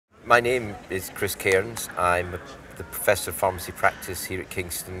My name is Chris Cairns. I'm the Professor of Pharmacy Practice here at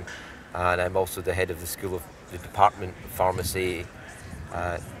Kingston, and I'm also the head of the School of the Department of Pharmacy.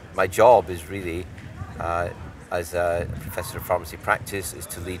 Uh, my job is really, as a Professor of Pharmacy Practice, is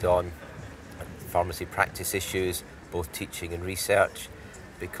to lead on pharmacy practice issues, both teaching and research,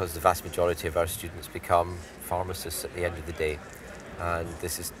 because the vast majority of our students become pharmacists at the end of the day. And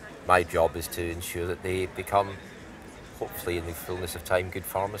my job is to ensure that they become, hopefully in the fullness of time, good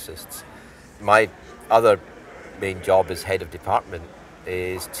pharmacists. My other main job as head of department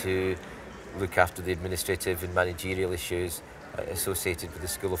is to look after the administrative and managerial issues associated with the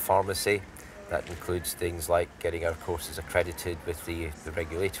School of Pharmacy. That includes things like getting our courses accredited with the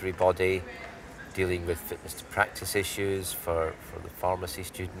regulatory body, dealing with fitness to practice issues for the pharmacy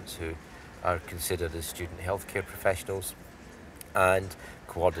students who are considered as student healthcare professionals, and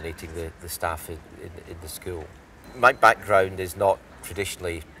coordinating the staff in the school. My background is not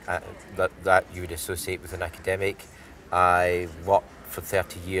traditionally that you would associate with an academic. I worked for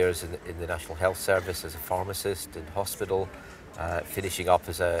 30 years in the National Health Service as a pharmacist in hospital, finishing up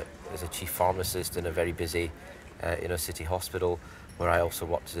as a chief pharmacist in a very busy inner city hospital, where I also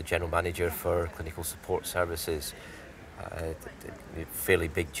worked as a general manager for clinical support services. A fairly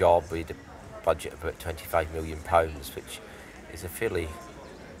big job. We had a budget of about £25 million, which is a fairly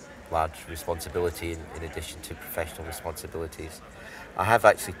large responsibility in addition to professional responsibilities. I have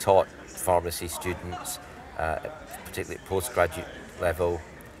actually taught pharmacy students, particularly at postgraduate level,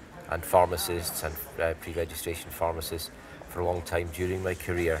 and pharmacists and pre-registration pharmacists for a long time during my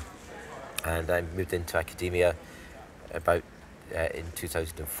career. And I moved into academia about in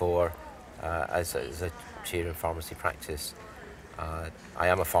 2004 as a chair in pharmacy practice. I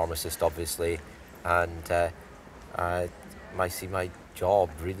am a pharmacist, obviously, and my job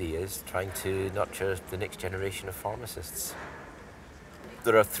really is trying to nurture the next generation of pharmacists.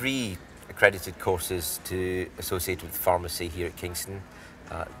 There are 3 accredited courses associated with pharmacy here at Kingston.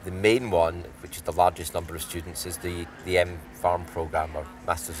 The main one, which is the largest number of students, is the M.Pharm programme, or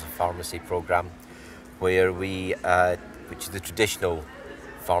Masters of Pharmacy programme, where which is the traditional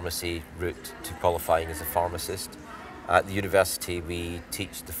pharmacy route to qualifying as a pharmacist. At the university, we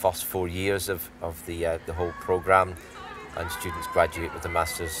teach the first 4 years of the whole programme, and students graduate with a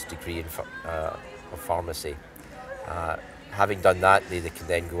master's degree of pharmacy. Having done that, they can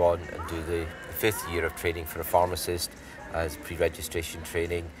then go on and do the 5th year of training for a pharmacist as pre-registration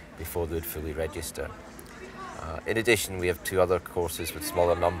training before they would fully register. In addition, we have 2 other courses with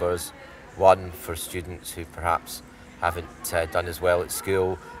smaller numbers. One for students who perhaps haven't done as well at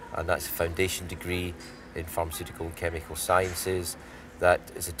school, and that's a foundation degree in pharmaceutical and chemical sciences. That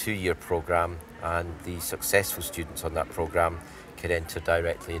is a 2-year programme, and the successful students on that programme can enter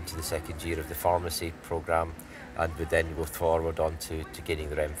directly into the 2nd year of the pharmacy programme, and would then go forward on to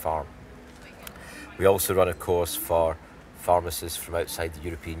gaining their M.Pharm. We also run a course for pharmacists from outside the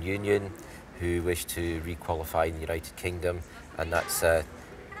European Union who wish to re-qualify in the United Kingdom, and that's a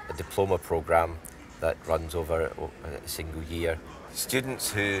diploma programme that runs over a single year.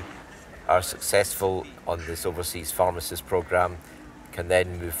 Students who are successful on this overseas pharmacist programme can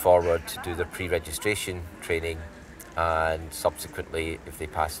then move forward to do their pre-registration training, and subsequently, if they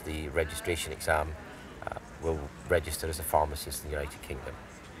pass the registration exam, will register as a pharmacist in the United Kingdom.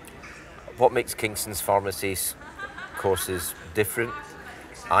 What makes Kingston's pharmacy courses different?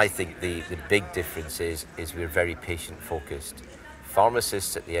 I think the big difference is we're very patient-focused.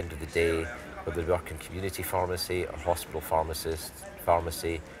 Pharmacists, at the end of the day, whether they work in community pharmacy or hospital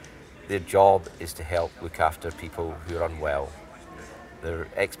pharmacy, their job is to help look after people who are unwell. Their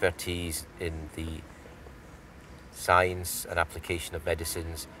expertise in the science and application of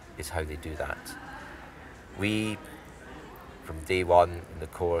medicines is how they do that. We, from day one in the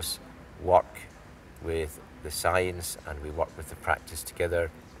course, work with the science and we work with the practice together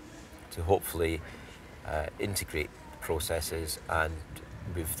to hopefully integrate processes and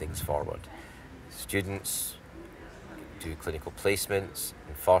move things forward. Students do clinical placements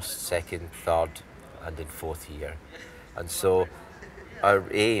in 1st, 2nd, 3rd and in 4th year. And so our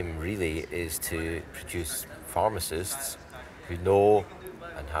aim really is to produce pharmacists who know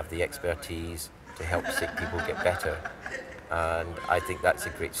and have the expertise to help sick people get better. And I think that's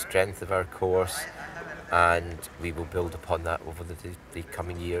a great strength of our course, and we will build upon that over the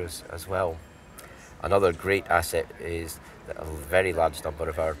coming years as well. Another great asset is that a very large number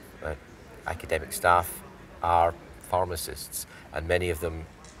of our academic staff are pharmacists, and many of them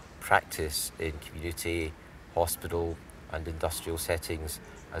practice in community, hospital and industrial settings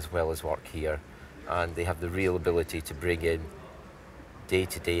as well as work here, and they have the real ability to bring in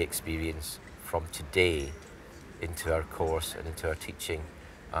day-to-day experience from today into our course and into our teaching,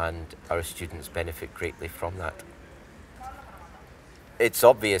 and our students benefit greatly from that. It's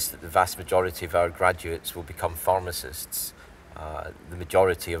obvious that the vast majority of our graduates will become pharmacists, the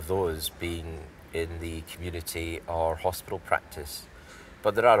majority of those being in the community or hospital practice.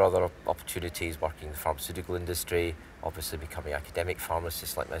 But there are other opportunities working in the pharmaceutical industry, obviously becoming academic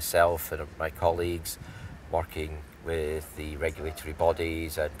pharmacists like myself and my colleagues, working with the regulatory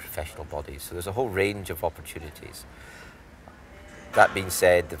bodies and professional bodies. So there's a whole range of opportunities. That being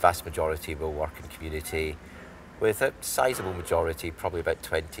said, the vast majority will work in community, with a sizable majority, probably about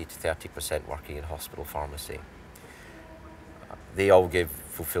 20 to 30% working in hospital pharmacy. They all give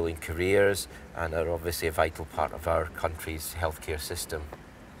fulfilling careers and are obviously a vital part of our country's healthcare system.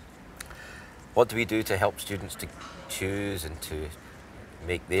 What do we do to help students to choose and to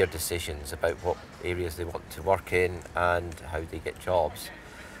make their decisions about what areas they want to work in and how they get jobs?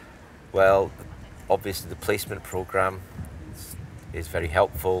 Well, obviously the placement program is very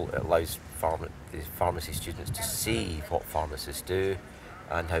helpful. It allows the pharmacy students to see what pharmacists do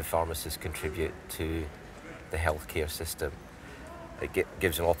and how pharmacists contribute to the healthcare system. It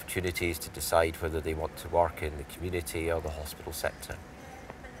gives them opportunities to decide whether they want to work in the community or the hospital sector.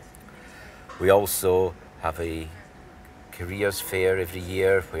 We also have a careers fair every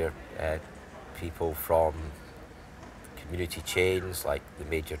year where people from community chains, like the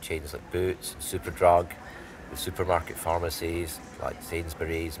major chains like Boots and Superdrug, the supermarket pharmacies like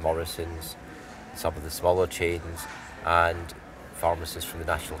Sainsbury's, Morrison's, some of the smaller chains, and pharmacists from the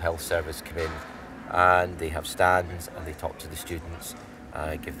National Health Service come in and they have stands and they talk to the students,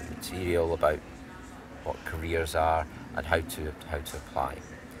 give them material about what careers are and how to apply.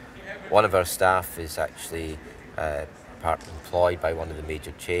 One of our staff is actually part employed by one of the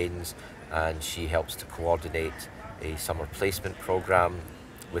major chains, and she helps to coordinate a summer placement program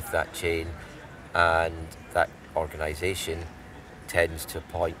with that chain, and that organisation tends to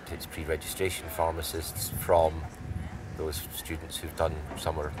appoint its pre-registration pharmacists from those students who've done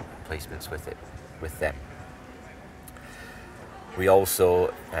summer placements with them. We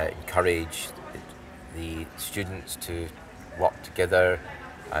also encourage the students to work together,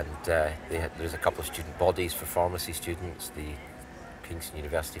 and there's a couple of student bodies for pharmacy students, the Kingston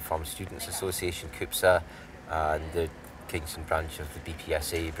University Pharmacy Students Association, KUPSA, and the Kingston branch of the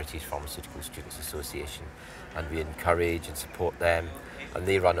BPSA, British Pharmaceutical Students Association, and we encourage and support them, and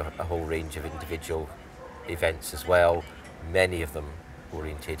they run a whole range of individual events as well, many of them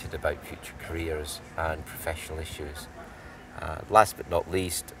orientated about future careers and professional issues. Last but not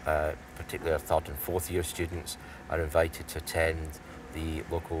least, particularly our third and fourth year students are invited to attend the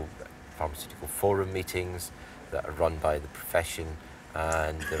local pharmaceutical forum meetings that are run by the profession,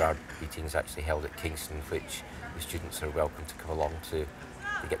 and there are meetings actually held at Kingston which the students are welcome to come along to.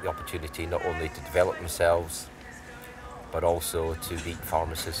 They get the opportunity not only to develop themselves but also to meet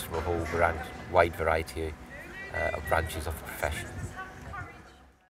pharmacists from a whole wide variety of branches of the profession.